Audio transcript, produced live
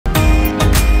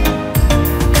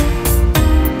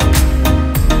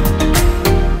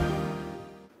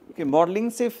कि मॉडलिंग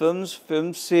से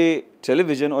फिल्म से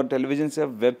टेलीविजन और टेलीविजन से अब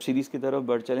वेब सीरीज़ की तरफ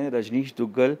बढ़ चले हैं। Rajneesh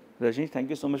Duggal, Rajneesh thank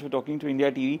you so much for talking to India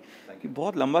TV. कि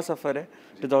बहुत लंबा सफ़र है,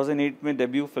 2008 में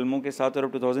डेब्यू फिल्मों के साथ और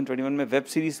अब 2021 में वेब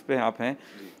सीरीज़ पे आप हैं।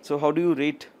 So how do you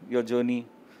rate your journey?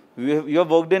 You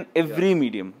have worked in every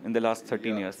medium in the last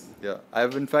 13 years. Yeah,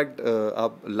 I've in fact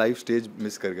आप live stage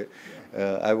miss कर गए.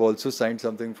 I've also signed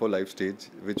something for live stage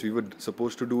which we were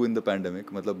supposed to do in the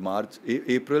pandemic. मतलब March,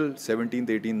 April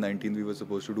 17th, 18th, 19th we were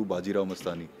supposed to do Bajirao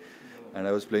Mastani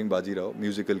and I was playing Bajirao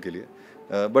musical के लिए.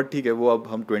 But ठीक है, वो अब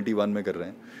हम 21 में कर रहे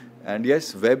हैं. And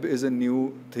yes, web is a new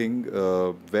thing.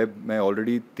 Web मैं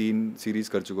already 3 series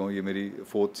कर चुका हूँ. ये मेरी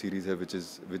 4th series है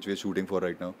which we are shooting for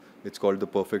right now. It's called The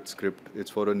Perfect Script.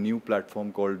 It's for a new platform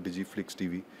called Digiflix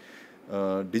TV.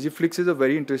 Digiflix is a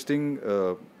very interesting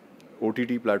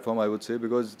OTT platform, I would say,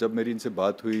 because जब मेरी इनसे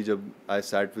बात हुई, जब I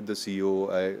sat with the CEO,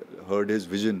 I heard his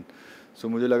vision. So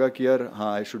मुझे लगा कि यार हाँ,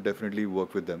 I should definitely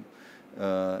work with them.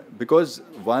 Because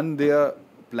one, they are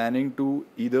planning to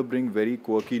either bring very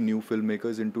quirky new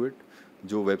filmmakers into it,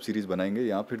 जो वेब सीरीज़ बनाएंगे,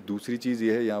 या फिर दूसरी चीज़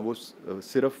ये है यहाँ वो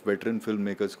सिर्फ वेटरन फिल्म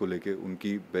मेकर्स को लेके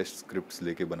उनकी बेस्ट स्क्रिप्ट्स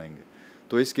लेके बनाएंगे.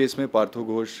 तो इस केस में Partho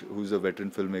Ghosh, who is a veteran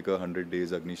film maker, 100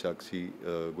 days, Agnisakshi,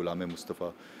 गुलाम मुस्तफ़ा,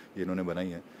 ये इन्होंने बनाई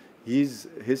है.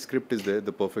 His script is there,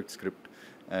 the perfect script,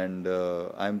 and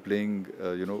I am playing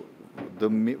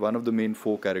one of the main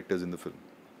 4 characters in the film.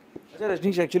 अच्छा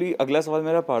रजनीश, एक्चुअली अगला सवाल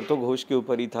मेरा पार्थो घोष के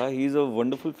ऊपर ही था. He is a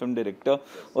wonderful film director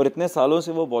और इतने सालों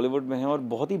से वो बॉलीवुड में हैं और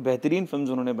बहुत ही बेहतरीन फिल्म्स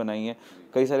उन्होंने बनाई हैं,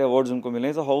 कई सारे अवार्ड्स उनको मिले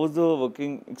हैं. So how was the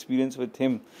working experience with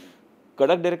him?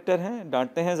 कड़क डायरेक्टर हैं,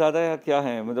 डांटते हैं ज़्यादा या क्या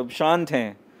हैं, मतलब शांत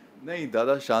हैं? नहीं,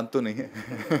 दादा शांत तो नहीं है.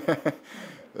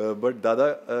 बट दादा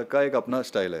का एक अपना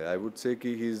स्टाइल है. आई वुड से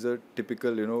कि he is a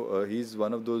typical, he is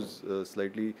one of those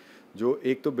slightly, जो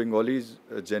एक तो बंगालीज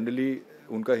जनरली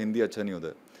उनका हिंदी अच्छा नहीं होता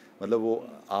है, मतलब वो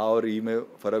आ और ई में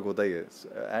फ़र्क होता ही है.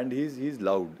 एंड ही इज़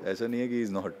लाउड, ऐसा नहीं है कि ही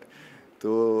इज़ नॉट.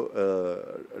 तो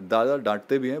दादा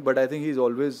डांटते भी हैं, but I think he is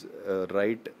always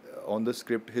right on the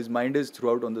script. His mind is through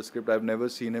out on the script. I have never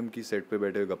seen him कि सेट पे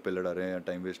बैठे हुए गप्पे लड़ा रहे हैं या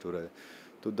टाइम वेस्ट हो रहा है.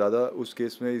 तो दादा उस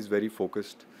केस में is very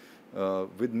focused.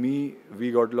 With me, we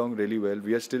got along really well.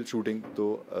 We are still shooting, so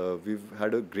we've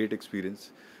had a great experience.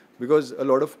 Because a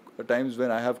lot of times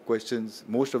when I have questions,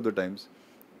 most of the times,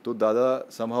 तो दादा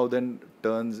somehow then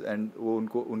turns and वो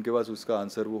उनके पास उसका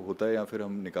answer वो होता है या फिर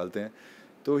हम निकालते हैं.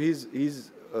 तो he's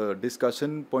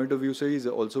discussion point of view से he's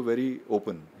also very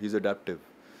open. He's adaptive.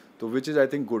 तो which is I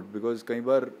think good, because कई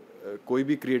बार कोई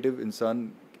भी creative इंसान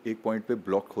एक point पे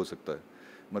block हो सकता है.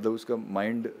 मतलब उसका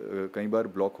माइंड कई बार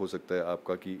ब्लॉक हो सकता है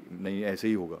आपका कि नहीं ऐसे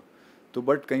ही होगा. तो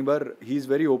बट कई बार he is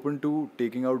very open to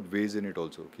taking out ways in it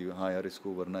also, कि हाँ यार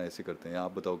इसको वरना ऐसे करते हैं,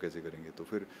 आप बताओ कैसे करेंगे. तो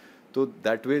फिर तो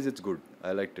that ways it's good.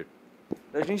 I like it.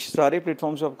 Rajneesh, सारे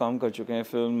प्लेटफॉर्म्स पे आप काम कर चुके हैं,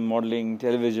 film, modelling,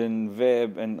 television,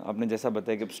 web, and आपने जैसा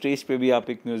बताया कि स्टेज पे भी आप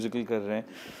एक म्यूजिकल कर रहे हैं.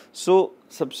 सो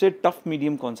सबसे टफ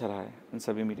मीडियम कौन सा रहा है इन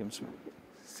सभी मीडियम्स में?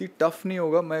 सी टफ नहीं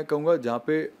होगा, मैं कहूँगा जहाँ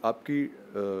पे आपकी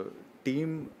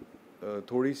टीम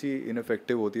थोड़ी सी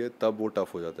इनफेक्टिव होती है तब वो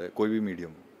टफ हो जाता है कोई भी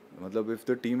मीडियम. मतलब if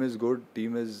the team is good,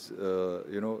 team is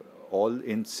all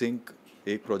in sync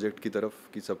एक प्रोजेक्ट की तरफ,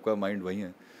 कि सबका माइंड वही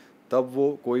है, तब वो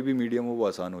कोई भी मीडियम हो वो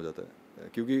आसान हो जाता है.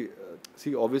 क्योंकि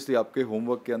सी ऑब्वियसली आपके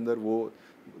होमवर्क के अंदर वो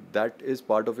that is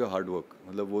part of your hard work.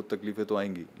 मतलब वो तकलीफ़ें तो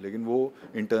आएंगी लेकिन वो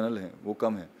इंटरनल हैं, वो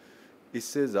कम है.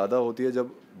 इससे ज़्यादा होती है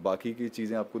जब बाकी की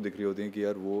चीज़ें आपको दिख रही होती हैं कि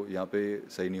यार वो यहाँ पे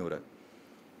सही नहीं हो रहा है.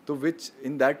 तो विच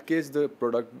in that case the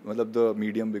product, मतलब the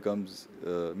medium becomes,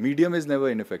 medium is never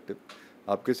ineffective.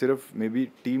 आपके सिर्फ मे बी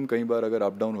टीम कई बार अगर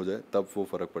अप डाउन हो जाए तब वो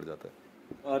फ़र्क पड़ जाता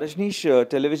है. रजनीश,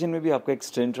 टेलीविज़न में भी आपका एक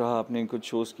स्टेंट रहा, आपने कुछ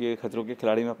शोज़ किए, खतरों के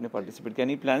खिलाड़ी में आपने पार्टिसिपेट किया.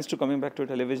 Any plans to coming back to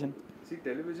television? C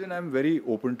television I am very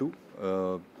open to.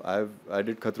 I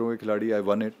did खतरों के खिलाड़ी, I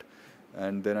one it,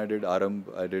 and then I did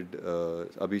आरंभ, आई डिड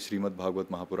अभी श्रीमद्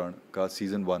भागवत महापुराण का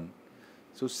सीज़न 1.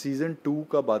 सो सीज़न 2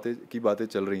 की बातें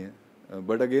चल रही हैं.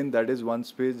 But again that is one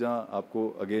space जहाँ आपको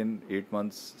अगेन 8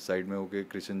 मंथ्स साइड में होके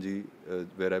Krishna ji,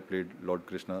 where I played Lord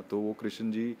Krishna, तो वो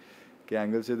कृष्ण जी के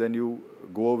एंगल से then you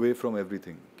go away from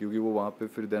everything, क्योंकि वो वहाँ पे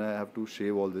फिर then I have to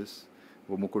shave all this,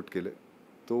 वो मुकुट के लिए.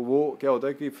 तो वो क्या होता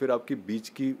है कि फिर आपकी बीच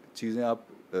की चीज़ें आप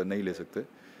नहीं ले सकते.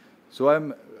 सो I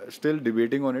am still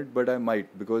debating on it, but I might,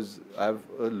 because I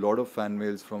have a lot of fan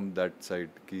mails from that side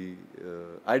कि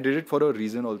I did it for a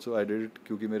reason also. I did it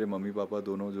क्योंकि मेरे मम्मी पापा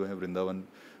दोनों जो हैं Vrindavan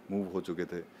move हो चुके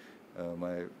थे.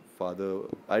 My father,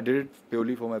 I did it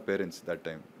purely for my parents that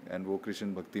time, and वो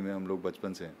कृष्ण भक्ति में हम लोग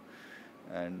बचपन से हैं.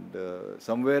 एंड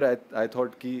समवेयर आई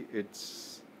थॉट कि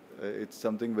it's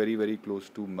something very very close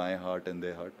to my heart and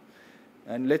their heart,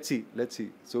 and let's see.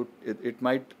 So it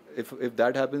might, if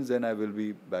that happens, then I will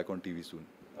be back on TV soon.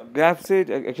 मैं आपसे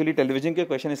actually television के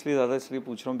question इसलिए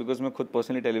पूछ रहा हूँ because मैं खुद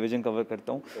personally television cover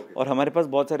करता हूँ और हमारे पास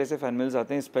बहुत सारे ऐसे फैन मेल्स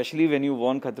आते हैं, स्पेशली व्हेन यू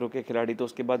वॉन खतरों के खिलाड़ी, तो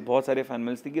उसके बाद बहुत सारे फैन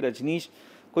मेल्स थे कि रजनीश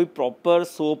कोई प्रॉपर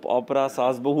सोप ऑपरा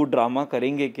सास बहू ड्रामा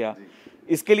करेंगे क्या,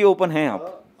 इसके लिए ओपन हैं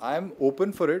आप? I am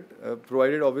open for it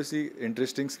provided obviously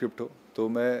interesting script हो, तो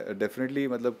मैं डेफिनेटली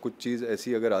मतलब कुछ चीज़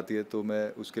ऐसी अगर आती है तो मैं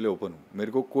उसके लिए ओपन हूँ।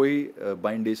 मेरे को कोई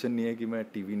बाइंडेशन नहीं है कि मैं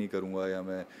टीवी नहीं करूँगा या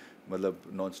मैं मतलब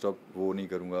नॉन स्टॉप वो नहीं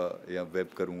करूँगा या वेब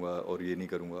करूँगा और ये नहीं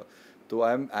करूँगा। तो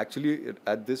I am actually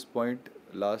at this point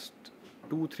last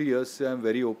 2-3 years से I am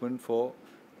very open for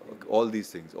all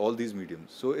these things, all these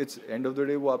mediums. So it's end of the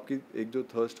day वो आपकी एक जो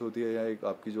थर्स्ट होती है या एक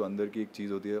आपकी जो अंदर की एक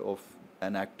चीज़ होती है of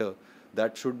an actor,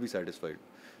 that should be satisfied.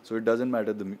 So it doesn't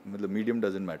matter, मतलब medium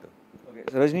doesn't matter.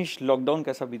 Rajneesh, lockdown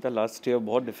कैसा बीता लास्ट ईयर?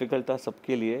 बहुत डिफिकल्ट था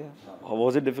सबके लिए।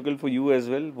 Was it difficult for you as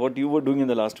well? What you were doing in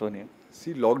the last 1 year?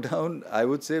 See, lockdown, I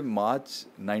would say March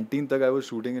 19 तक I was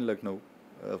shooting in Lucknow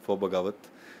for Bagavat,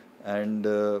 and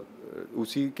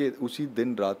उसी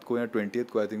दिन रात को या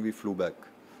 20th को I think we flew back,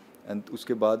 and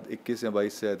उसके बाद 21 या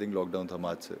 22 से I think लॉकडाउन था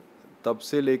मार्च से। तब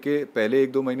से लेके पहले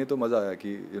 1-2 महीने तो मज़ा आया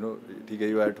कि ठीक है,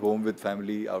 you at home with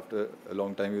family after a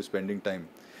long time, you spending time.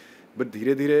 But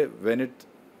धीरे धीरे when it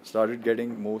started getting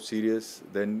more serious,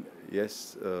 then yes,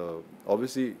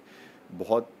 obviously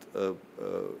बहुत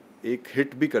एक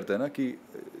हिट भी करता है ना कि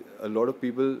a lot of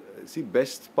people see,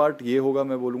 best part ये होगा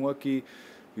मैं बोलूँगा कि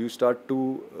you start to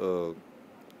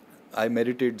I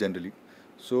meditate generally,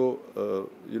 so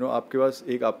आपके पास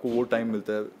एक आपको वो टाइम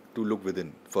मिलता है to look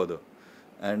within further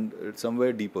and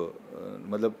somewhere deeper,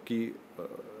 मतलब कि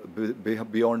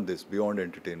beyond this, beyond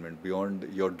entertainment, beyond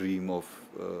your dream of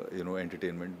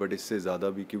entertainment, but इससे ज़्यादा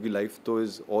भी, क्योंकि life तो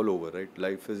is all over, right?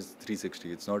 Life is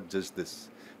 360, it's not just this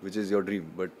which is your dream,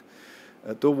 but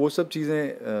तो वो सब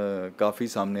चीज़ें काफ़ी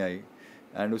सामने आई।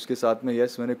 एंड उसके साथ में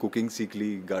यस, मैंने कुकिंग सीख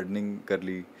ली, गार्डनिंग कर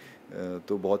ली,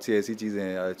 तो बहुत सी ऐसी चीज़ें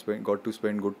हैं। I got to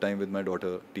spend good time with my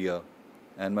daughter Tiya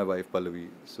and my wife Pallavi.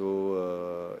 So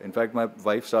in fact my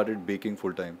wife started baking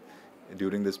full time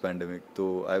during this pandemic, तो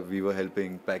we were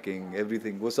helping, packing,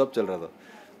 everything, वो सब चल रहा था।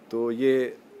 तो ये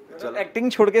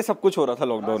acting छोड़ के सब कुछ हो रहा था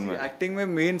लॉकडाउन में। एक्टिंग में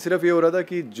मेन सिर्फ ये हो रहा था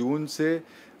कि जून से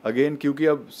अगेन, क्योंकि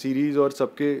अब सीरीज़ और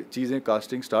सबके चीज़ें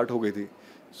कास्टिंग स्टार्ट हो गई थी,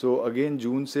 सो अगेन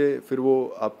जून से फिर वो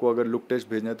आपको अगर लुक टेस्ट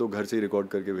भेजना है तो घर से ही रिकॉर्ड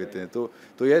करके भेजते हैं।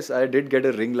 तो yes, I did get a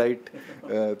ring light,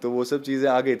 तो वो सब चीज़ें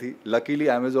आ गई थी। Luckily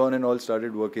Amazon and all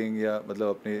started working, या मतलब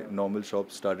अपने नॉर्मल शॉप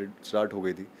स्टार्ट हो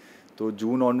गई थी। तो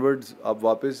जून ऑनवर्ड्स अब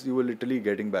वापस you were literally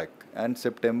getting back, and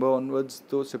September onwards,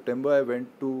 तो सितंबर I went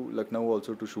to Lucknow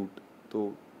also to shoot.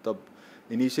 तो तब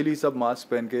इनिशियली सब मास्क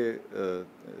पहन के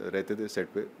रहते थे सेट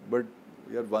पे, बट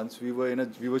यार वंस वी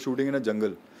वर शूटिंग इन अ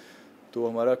जंगल, तो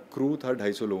हमारा क्रू था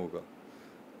 250 लोगों का।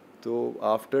 तो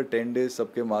आफ्टर 10 days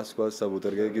सबके मास्क वास्क सब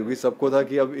उतर गए, क्योंकि सबको था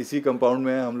कि अब इसी कंपाउंड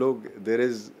में हम लोग, देयर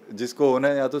इज, जिसको होना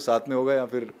है या तो साथ में होगा या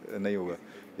फिर नहीं होगा,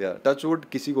 या टच वुड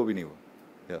किसी को भी नहीं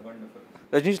हुआ। या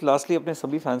रजनीश, लास्टली अपने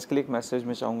सभी फैंस के लिए एक मैसेज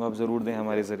मैं चाहूँगा आप ज़रूर दें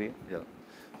हमारे ज़रिए।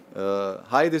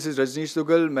 हाय, दिस इज़ रजनीश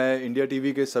दुग्गल। मैं इंडिया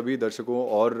टीवी के सभी दर्शकों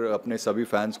और अपने सभी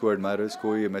फैंस को, एडमायरर्स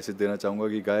को ये मैसेज देना चाहूँगा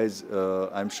कि guys,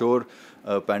 I am sure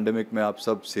pandemic में आप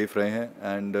सब सेफ रहे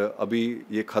हैं, एंड अभी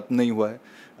ये ख़त्म नहीं हुआ है।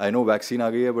 आई नो वैक्सीन आ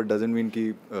गई है, बट डजेंट मीन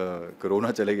कि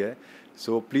कोरोना चले गया है।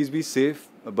 So please be safe,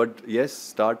 but yes,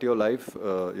 start your life,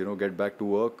 get back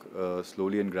to work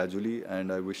slowly and gradually,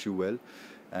 and I wish you well,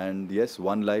 and yes,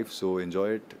 one life, so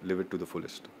enjoy it, live it to the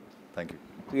fullest. Thank you.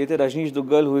 तो ये थे Rajneesh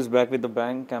Duggal, who is back with the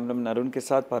bang. Cameraman Arun के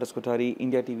साथ पारस Kothari,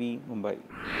 India TV, Mumbai.